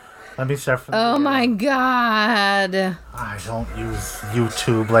 Let me start from the Oh my beginning. god. I don't use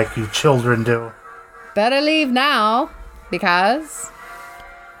YouTube like you children do. Better leave now because...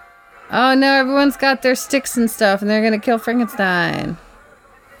 Oh no, everyone's got their sticks and stuff and they're gonna kill Frankenstein.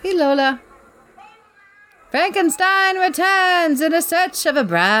 Hey Lola. Frankenstein returns in a search of a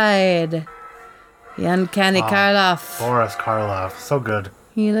bride. The uncanny Karloff. Boris Karloff. So good.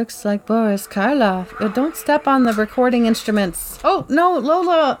 He looks like Boris Karloff. Don't step on the recording instruments. Oh, no,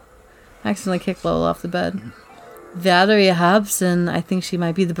 Lola. I accidentally kicked Lola off the bed. Valerie Hobson. I think she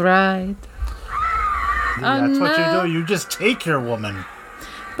might be the bride. That's what you no. do. You just take your woman.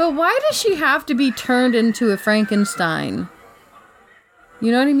 But why does she have to be turned into a Frankenstein?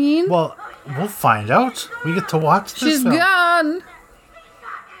 You know what I mean? Well, we'll find out. We get to watch this She's film. gone.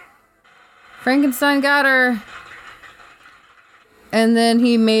 Frankenstein got her. And then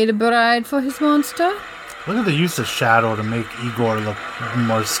he made a bride for his monster. Look at the use of shadow to make Igor look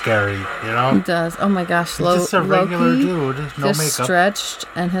more scary, you He know? does. Oh my gosh, He's just a regular Loki dude. No just makeup. stretched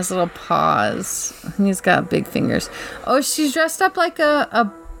and his little paws. He's got big fingers. Oh, she's dressed up like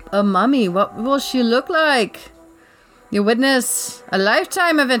a mummy. What will she look like? You witness a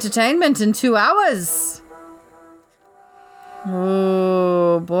lifetime of entertainment in 2 hours.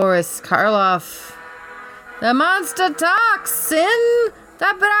 Oh, Boris Karloff. The monster talks in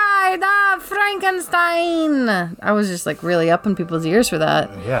The Bride of Frankenstein. I was just like really up in people's ears for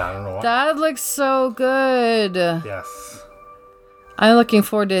that. Yeah, I don't know why. That looks so good. Yes. I'm looking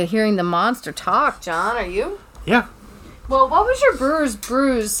forward to hearing the monster talk, John. Are you? Yeah. Well, what was your brewer's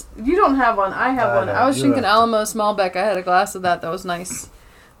brews? You don't have one. I have one. no, I was you drinking have- Alamos Malbec. I had a glass of that. That was nice.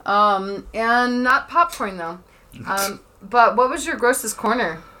 And not popcorn, though. But what was your grossest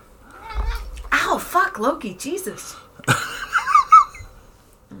corner? Ow, fuck, Loki. Jesus.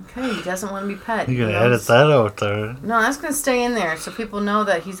 Okay, he doesn't want to be pet. You're He going to knows- edit that out there. No, that's going to stay in there so people know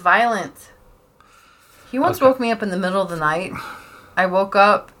that he's violent. He once Okay. woke me up in the middle of the night. I woke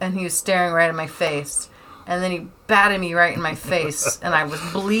up and he was staring right at my face. And then he batted me right in my face and I was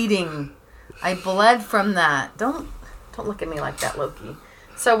bleeding. I bled from that. Don't look at me like that, Loki.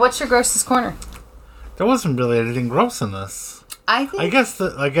 So what's your grossest corner? There wasn't really anything gross in this. I think I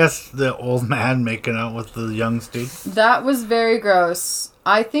guess the old man making out with the young student. that was very gross.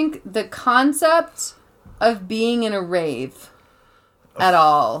 I think the concept of being in a rave at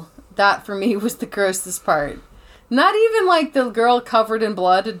all, that for me was the grossest part. Not even like the girl covered in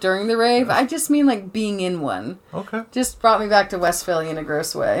blood during the rave. I just mean like being in one. Okay. Just brought me back to West Philly in a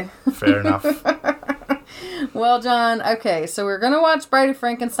gross way. Fair enough. Well, John, okay, so we're going to watch Bride of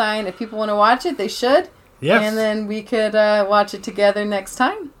Frankenstein. If people want to watch it, they should. Yes. And then we could watch it together next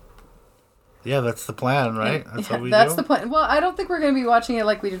time. Yeah, that's the plan, right? That's what we That's do. the plan. Well, I don't think we're going to be watching it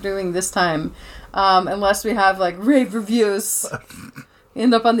like we were doing this time. Unless we have, like, rave reviews.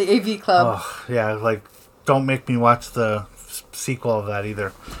 End up on the AV Club. Oh, yeah, like, don't make me watch the sequel of that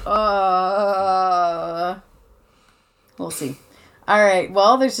either. We'll see. All right.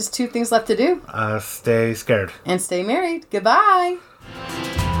 Well, there's just 2 things left to do. Stay scared. And stay married. Goodbye.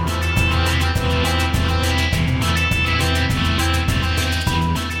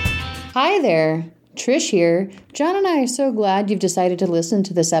 Hi there. Trish here. John and I are so glad you've decided to listen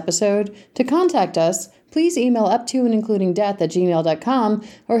to this episode. To contact us, please email uptoandincludingdeath@gmail.com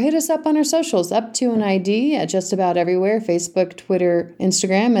or hit us up on our socials, uptoandid at just about everywhere, Facebook, Twitter,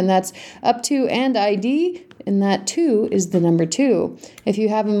 Instagram, and that's uptoandid, and that 2 is the number 2. If you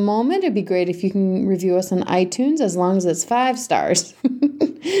have a moment, it'd be great if you can review us on iTunes as long as it's 5 stars.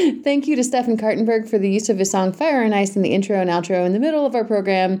 Thank you to Stefan Kartenberg for the use of his song Fire and Ice in the intro and outro in the middle of our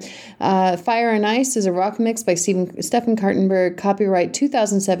program. Fire and Ice is a rock mix by Stefan Kartenberg, copyright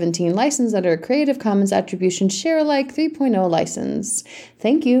 2017, licensed under a Creative Commons Attribution Share Alike 3.0 license.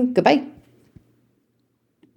 Thank you. Goodbye.